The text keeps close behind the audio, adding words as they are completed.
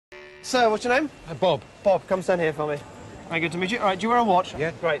So, what's your name? Bob. Bob, come stand here for me. Very good to meet you. All right, do you wear a watch?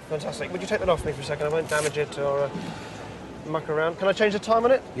 Yeah. Great, fantastic. Would you take that off me for a second? I won't damage it or muck around. Can I change the time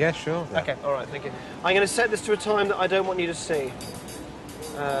on it? Yeah, sure. OK, all right, thank you. I'm going to set this to a time that I don't want you to see.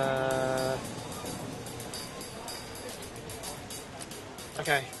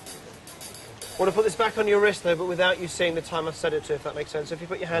 OK. I want to put this back on your wrist, though, but without you seeing the time I've set it to, if that makes sense. So if you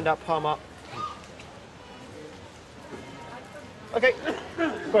put your hand up, palm up. OK,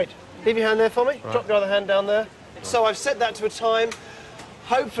 great. Leave your hand there for me. Right. Drop your other hand down there. Right. So I've set that to a time.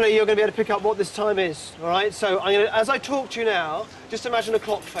 Hopefully you're going to be able to pick up what this time is, all right? So I'm going to, as I talk to you now, just imagine a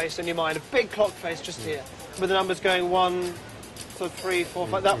clock face in your mind, a big clock face just here, with the numbers going 1, sort of 3, 4,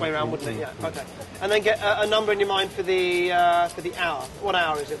 5, that way around, wouldn't it? Yeah, OK. And then get a number in your mind for the hour. What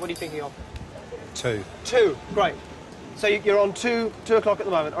hour is it? What are you thinking of? 2. 2, great. So you're on 2 o'clock at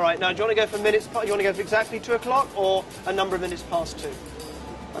the moment. All right, now do you want to go for minutes, do you want to go for exactly 2 o'clock or a number of minutes past 2?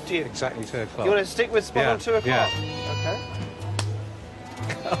 Up to you. Exactly 2 o'clock. You want to stick with spot on 2 o'clock? Yeah. OK.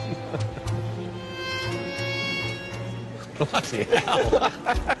 Bloody hell.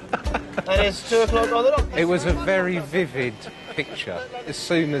 And it's 2 o'clock on the dot. It was a very vivid picture. As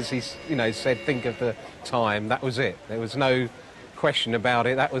soon as he, said, think of the time, that was it. There was no question about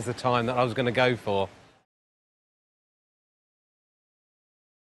it. That was the time that I was going to go for.